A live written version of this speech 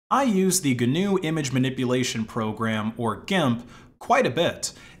I use the GNU Image Manipulation Program, or GIMP, quite a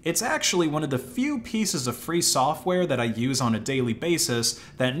bit. It's actually one of the few pieces of free software that I use on a daily basis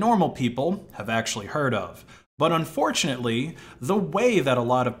that normal people have actually heard of. But unfortunately, the way that a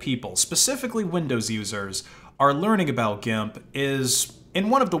lot of people, specifically Windows users, are learning about GIMP is in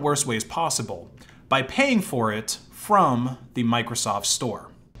one of the worst ways possible, by paying for it from the Microsoft Store.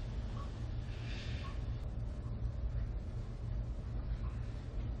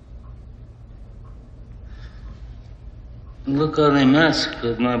 Look how they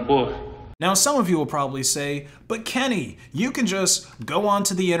massacred my boy. Now some of you will probably say, but Kenny, you can just go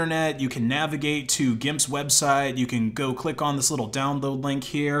onto the internet, you can navigate to GIMP's website, you can go click on this little download link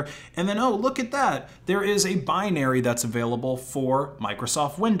here, and then oh, look at that, there is a binary that's available for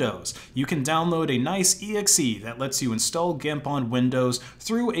Microsoft Windows. You can download a nice exe that lets you install GIMP on Windows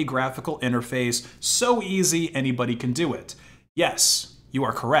through a graphical interface. So easy, anybody can do it. Yes, you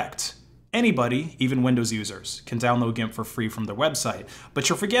are correct. Anybody, even Windows users, can download GIMP for free from their website. But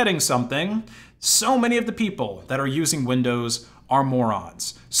you're forgetting something. So many of the people that are using Windows are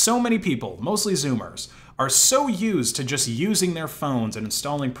morons. So many people, mostly Zoomers, are so used to just using their phones and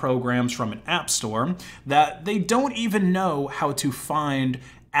installing programs from an app store that they don't even know how to find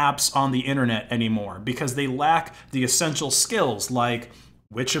apps on the internet anymore because they lack the essential skills like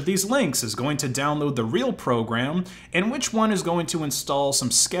which of these links is going to download the real program, and which one is going to install some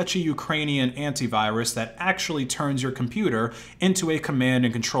sketchy Ukrainian antivirus that actually turns your computer into a command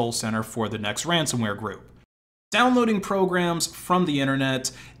and control center for the next ransomware group. Downloading programs from the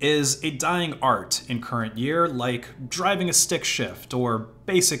internet is a dying art in current year, like driving a stick shift or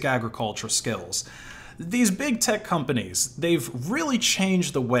basic agriculture skills. These big tech companies, they've really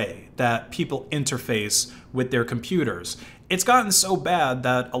changed the way that people interface with their computers. It's gotten so bad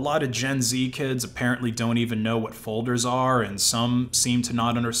that a lot of Gen Z kids apparently don't even know what folders are, and some seem to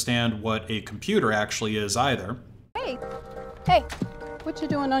not understand what a computer actually is either. Hey, What you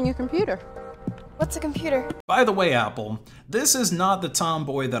doing on your computer? what's a computer? By the way, Apple, this is not the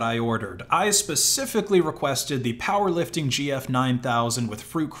tomboy that I ordered. I specifically requested the powerlifting GF 9000 with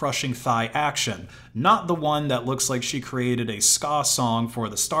fruit-crushing thigh action, not the one that looks like she created a ska song for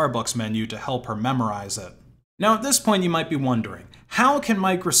the Starbucks menu to help her memorize it. Now at this point you might be wondering, how can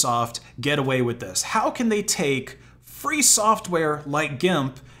Microsoft get away with this? How can they take free software like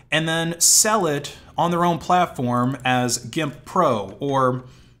GIMP and then sell it on their own platform as GIMP Pro, or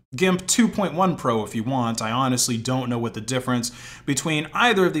GIMP 2.1 Pro if you want? I honestly don't know what the difference between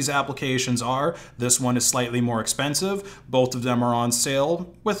either of these applications are. This one is slightly more expensive. Both of them are on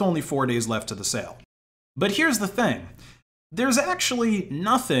sale with only 4 days left to the sale. But here's the thing. There's actually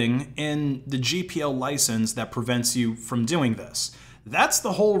nothing in the GPL license that prevents you from doing this. That's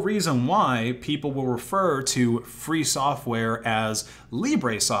the whole reason why people will refer to free software as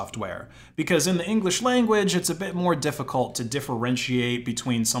Libre software, because in the English language it's a bit more difficult to differentiate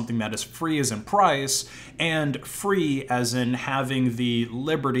between something that is free as in price and free as in having the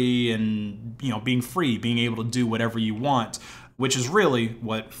liberty and, being free, being able to do whatever you want, which is really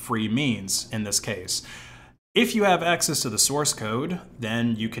what free means in this case. If you have access to the source code,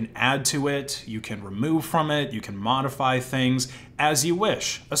 then you can add to it, you can remove from it, you can modify things as you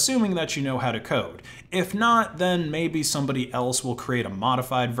wish, assuming that you know how to code. If not, then maybe somebody else will create a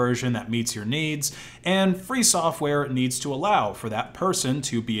modified version that meets your needs, and free software needs to allow for that person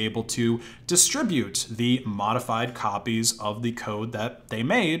to be able to distribute the modified copies of the code that they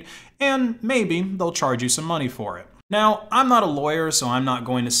made, and maybe they'll charge you some money for it. Now, I'm not a lawyer, so I'm not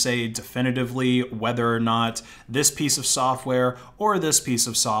going to say definitively whether or not this piece of software or this piece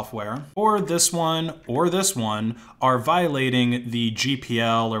of software or this one are violating the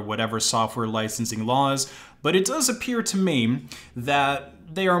GPL or whatever software licensing laws, but it does appear to me that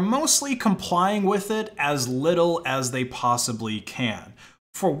they are mostly complying with it as little as they possibly can.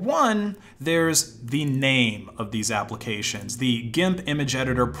 For one, there's the name of these applications, the GIMP Image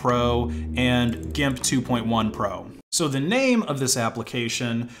Editor Pro and GIMP 2.1 Pro. So the name of this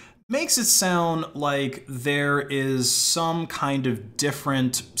application makes it sound like there is some kind of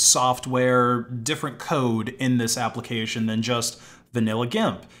different software, different code in this application than just vanilla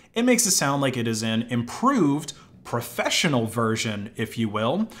GIMP. It makes it sound like it is an improved professional version, if you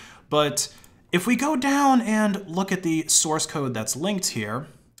will. But if we go down and look at the source code that's linked here,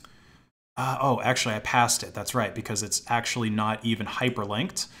 oh, actually I passed it, that's right, because it's actually not even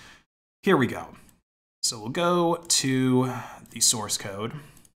hyperlinked. Here we go. So we'll go to the source code,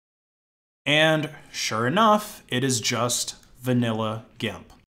 and sure enough, it is just vanilla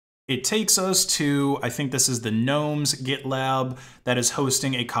GIMP. It takes us to, I think this is the Gnomes GitLab that is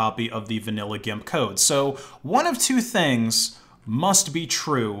hosting a copy of the vanilla GIMP code. So one of two things must be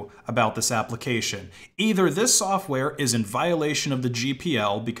true about this application. Either this software is in violation of the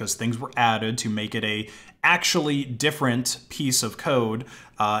GPL because things were added to make it a actually different piece of code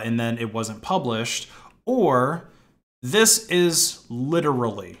and then it wasn't published, or this is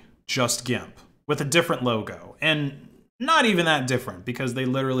literally just GIMP with a different logo. And not even that different, because they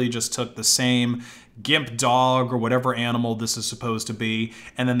literally just took the same GIMP dog or whatever animal this is supposed to be,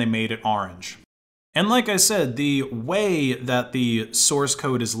 and then they made it orange. And like I said, the way that the source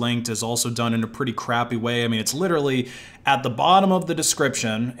code is linked is also done in a pretty crappy way. I mean, it's literally at the bottom of the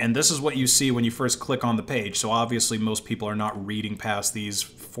description, and this is what you see when you first click on the page. So obviously most people are not reading past these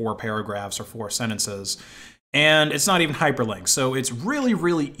 4 paragraphs or 4 sentences. And it's not even hyperlinked, so it's really,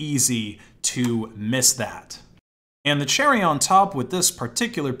 really easy to miss that. And the cherry on top with this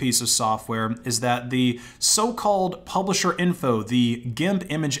particular piece of software is that the so-called publisher info, the GIMP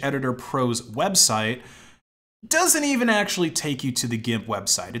Image Editor Pro's website, doesn't even actually take you to the GIMP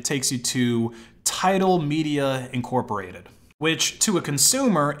website. It takes you to Tidal Media Incorporated, which to a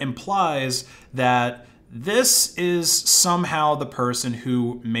consumer implies that this is somehow the person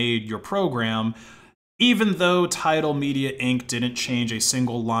who made your program, even though Tidal Media Inc. didn't change a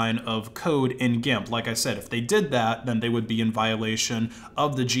single line of code in GIMP. Like I said, if they did that, then they would be in violation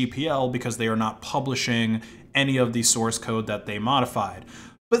of the GPL because they are not publishing any of the source code that they modified.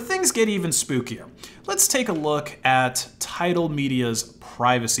 But things get even spookier. Let's take a look at Tidal Media's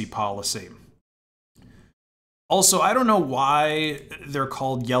privacy policy. Also, I don't know why they're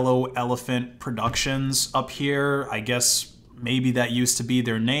called Yellow Elephant Productions up here. I guess maybe that used to be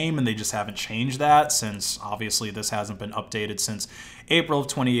their name and they just haven't changed that, since obviously this hasn't been updated since April of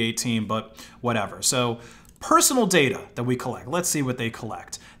 2018, but whatever. So personal data that we collect, let's see what they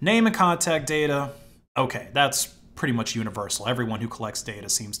collect. Name and contact data, okay, that's pretty much universal. Everyone who collects data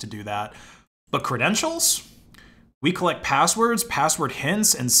seems to do that. But credentials? We collect passwords, password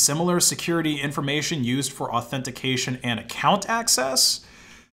hints, and similar security information used for authentication and account access?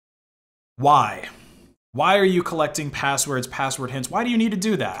 Why? Why are you collecting passwords, password hints? Why do you need to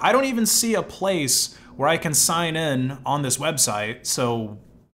do that? I don't even see a place where I can sign in on this website, so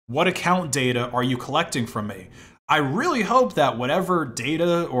what account data are you collecting from me? I really hope that whatever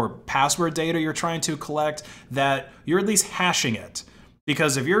data or password data you're trying to collect, that you're at least hashing it.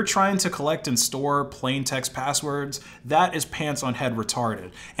 Because if you're trying to collect and store plain text passwords, that is pants on head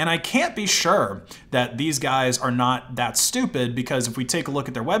retarded. And I can't be sure that these guys are not that stupid, because if we take a look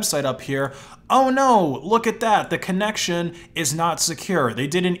at their website up here, oh no, look at that, the connection is not secure. They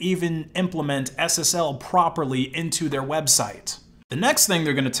didn't even implement SSL properly into their website. The next thing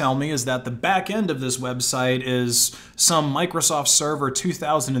they're going to tell me is that the back end of this website is some Microsoft Server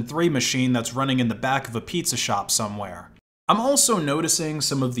 2003 machine that's running in the back of a pizza shop somewhere. I'm also noticing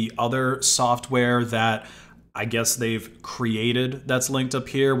some of the other software that I guess they've created that's linked up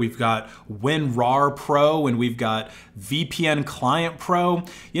here. We've got WinRAR Pro and we've got VPN Client Pro.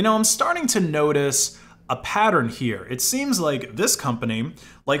 You know, I'm starting to notice a pattern here. It seems like this company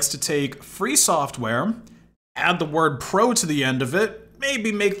likes to take free software, add the word pro to the end of it,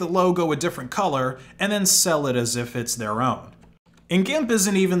 maybe make the logo a different color, and then sell it as if it's their own. And GIMP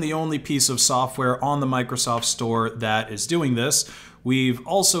isn't even the only piece of software on the Microsoft Store that is doing this. We've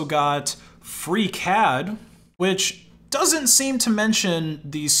also got FreeCAD, which doesn't seem to mention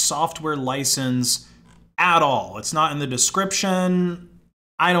the software license at all. It's not in the description.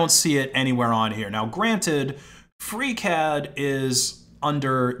 I don't see it anywhere on here. Now, granted, FreeCAD is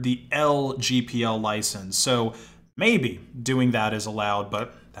under the LGPL license, so maybe doing that is allowed,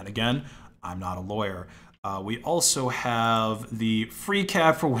 but then again, I'm not a lawyer. We also have the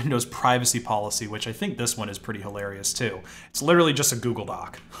FreeCAD for Windows privacy policy, which I think this one is pretty hilarious too. It's literally just a Google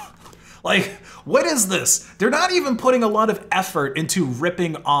Doc. Like, what is this? They're not even putting a lot of effort into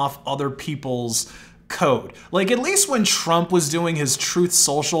ripping off other people's code. Like, at least when Trump was doing his Truth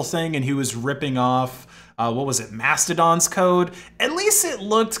Social thing and he was ripping off what was it, Mastodon's code, at least it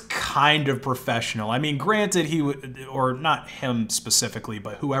looked kind of professional. I mean, granted, he would, or not him specifically,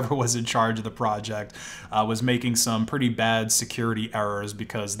 but whoever was in charge of the project was making some pretty bad security errors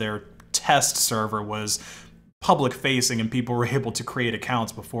because their test server was public facing and people were able to create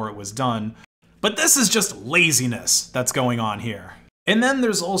accounts before it was done. But this is just laziness that's going on here. And then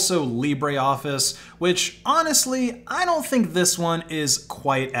there's also LibreOffice, which honestly, I don't think this one is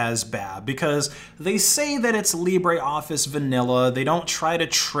quite as bad because they say that it's LibreOffice vanilla. They don't try to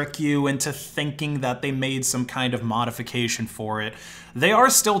trick you into thinking that they made some kind of modification for it. They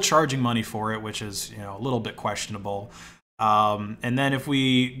are still charging money for it, which is, you know, a little bit questionable. And then if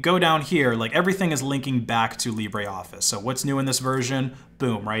we go down here, like everything is linking back to LibreOffice. So what's new in this version?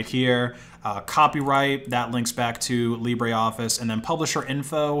 Boom, right here. Copyright, that links back to LibreOffice. And then publisher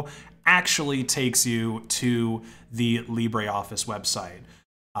info actually takes you to the LibreOffice website.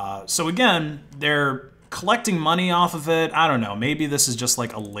 So again, they're collecting money off of it. I don't know, maybe this is just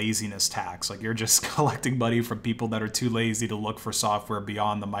like a laziness tax. Like you're just collecting money from people that are too lazy to look for software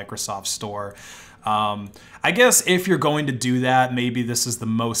beyond the Microsoft Store. I guess if you're going to do that, maybe this is the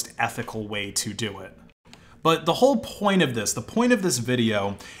most ethical way to do it. But the whole point of this, the point of this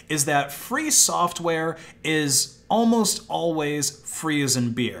video, is that free software is almost always free as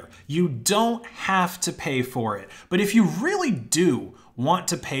in beer. You don't have to pay for it. But if you really do want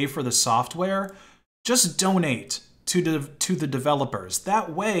to pay for the software, just donate to the developers.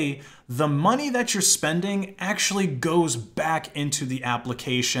 That way, the money that you're spending actually goes back into the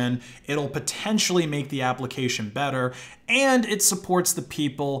application. It'll potentially make the application better, and it supports the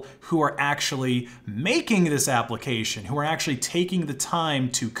people who are actually making this application, who are actually taking the time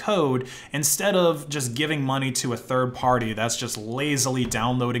to code instead of just giving money to a third party that's just lazily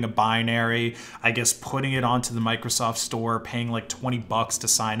downloading a binary, I guess putting it onto the Microsoft Store, paying like 20 bucks to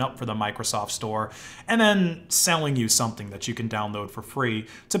sign up for the Microsoft Store, and then selling you something that you can download for free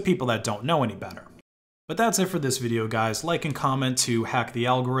to people that don't know any better. But that's it for this video, guys. Like and comment to hack the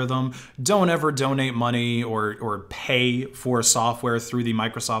algorithm. Don't ever donate money or pay for software through the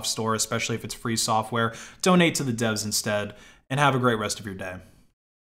Microsoft Store, especially if it's free software. Donate to the devs instead, and have a great rest of your day.